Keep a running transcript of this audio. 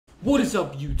What is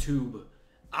up, YouTube?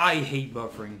 I hate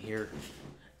buffering here.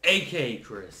 AK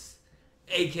Chris,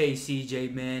 AK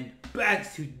CJ, man,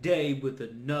 back today with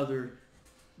another.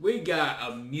 We got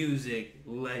a music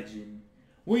legend.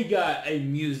 We got a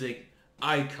music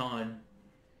icon.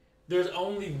 There's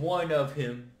only one of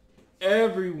him.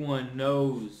 Everyone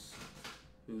knows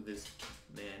who this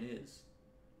man is.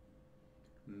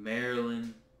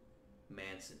 Marilyn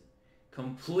Manson.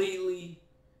 Completely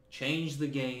changed the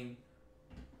game.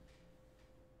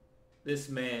 This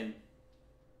man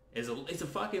is a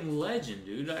fucking legend,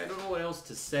 dude. I don't know what else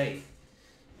to say.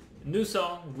 New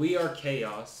song, We Are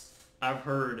Chaos. I've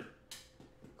heard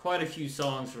quite a few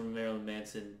songs from Marilyn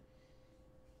Manson.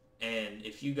 And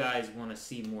if you guys want to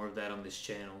see more of that on this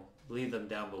channel, leave them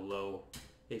down below.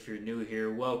 If you're new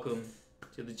here, welcome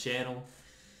to the channel.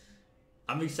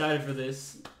 I'm excited for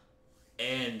this.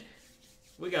 And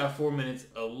we got 4 minutes,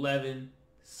 11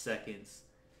 seconds.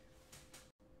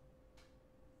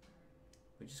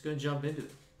 We're just going to jump into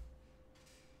it.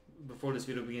 Before this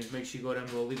video begins, make sure you go down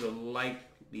below, leave a like,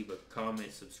 leave a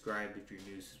comment, subscribe if you're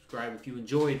new, subscribe if you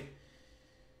enjoyed.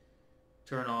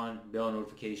 Turn on bell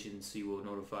notifications so you will be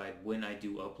notified when I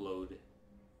do upload.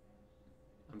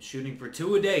 I'm shooting for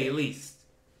 2 a day at least.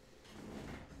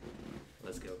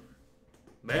 Let's go.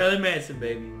 Marilyn Manson,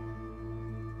 baby.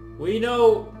 We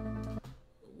know,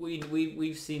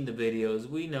 we've seen the videos.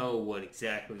 We know what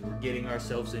exactly we're getting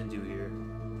ourselves into here.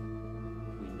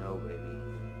 Baby.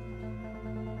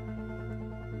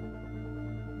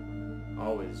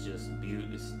 Oh, it's just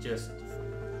beautiful. It's just,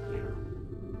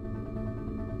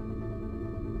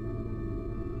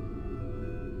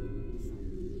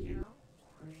 you know.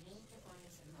 You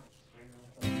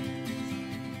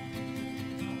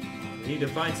need to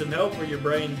find some help for your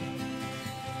brain.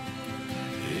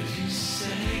 If you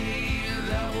say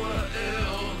that we're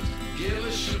ill, give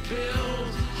us your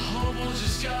pills. Hope will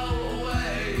just go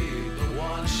away.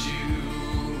 Once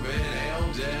you've been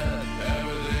held dead,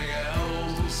 everything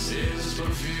else is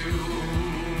perfume.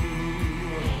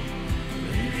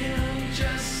 Maybe I'm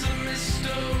just a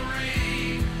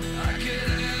mystery. I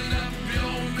could end up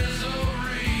your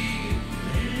misery.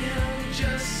 Maybe I'm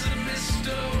just a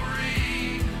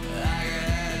mystery. I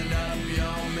could end up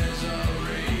your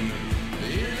misery.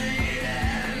 In the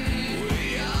end, we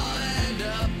all end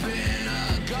up in a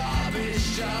garbage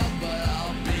truck, but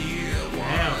I'll be the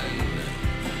one.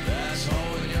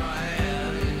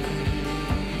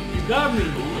 Got me. We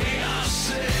are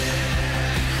sick,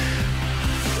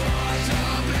 fucked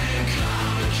up and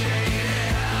complicated.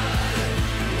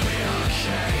 We are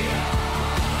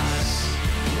chaos.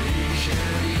 We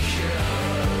can be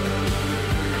cured.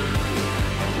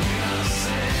 We are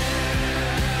sick,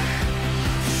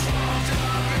 fucked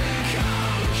up and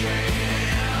complicated.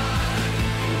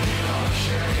 We are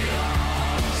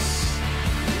chaos.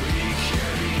 We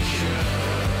can be cured.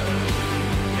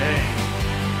 Dang.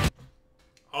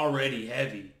 Already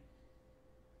heavy.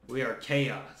 We are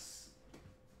chaos.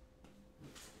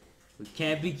 We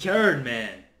can't be cured,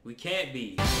 man. We can't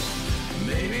be.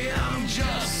 Maybe I'm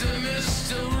just a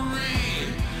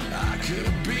mystery. I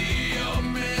could be your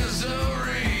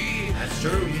misery. That's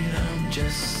true. Maybe I'm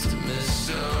just a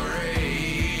mystery.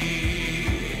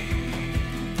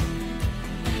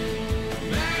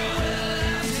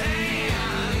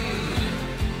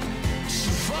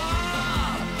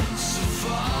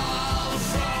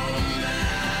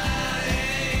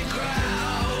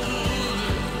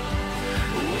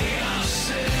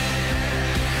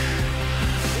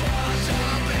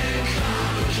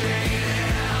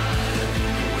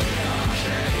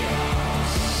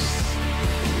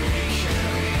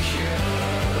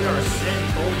 We are sick,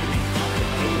 holy.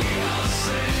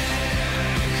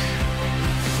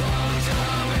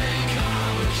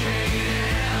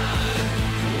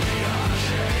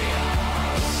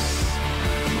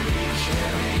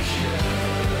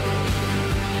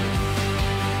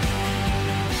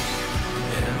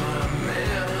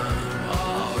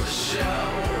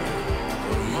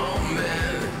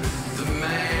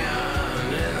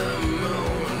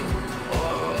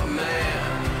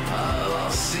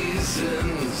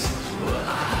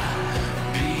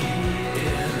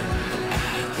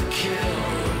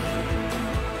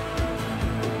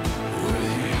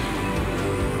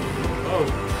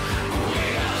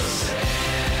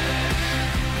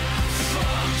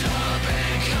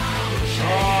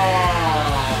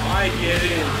 I get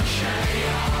it.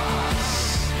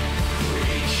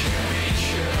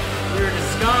 We're in the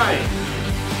sky.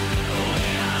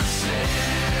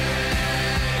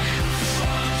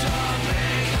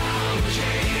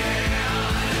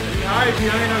 We hide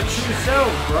behind our true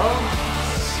self, bro.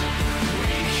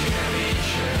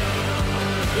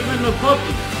 Even the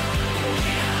puppy.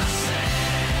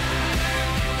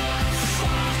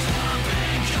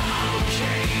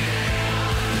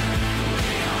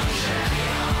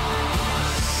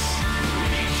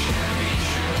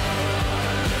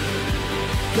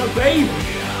 baby.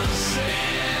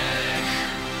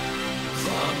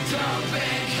 Fucked up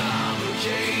and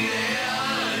complicated.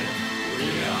 We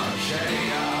are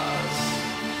chaos.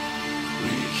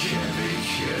 We can be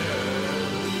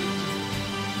cured.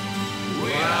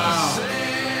 We are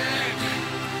sick.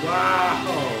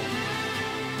 Wow.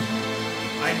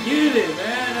 I get it,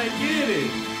 man. I get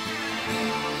it.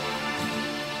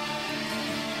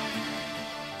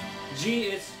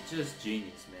 It's just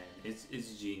genius, man.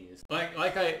 It's genius.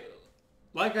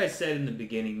 Like I said in the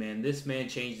beginning, man, this man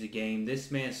changed the game. This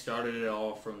man started it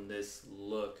all from this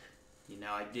look. You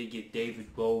know, I did get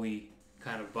David Bowie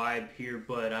kind of vibe here,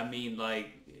 but I mean, like,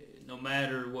 no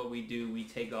matter what we do, we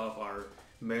take off our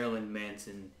Marilyn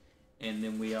Manson, and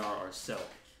then we are ourselves.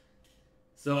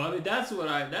 So I mean, that's what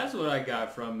I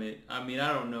got from it. I mean,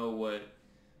 I don't know what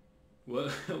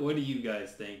do you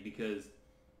guys think, because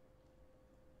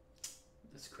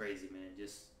that's crazy, man.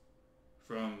 Just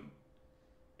from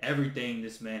everything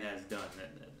this man has done,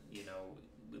 you know,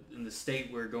 in the state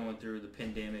we're going through, the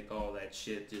pandemic, all that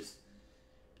shit, just,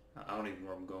 I don't even know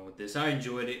where I'm going with this. I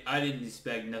enjoyed it. I didn't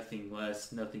expect nothing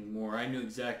less, nothing more. I knew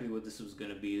exactly what this was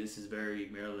going to be. This is very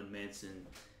Marilyn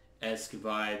Manson-esque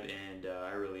vibe, and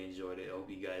I really enjoyed it. I hope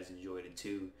you guys enjoyed it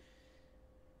too.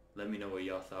 Let me know what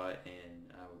y'all thought,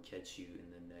 and I will catch you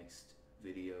in the next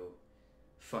video.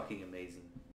 Fucking amazing.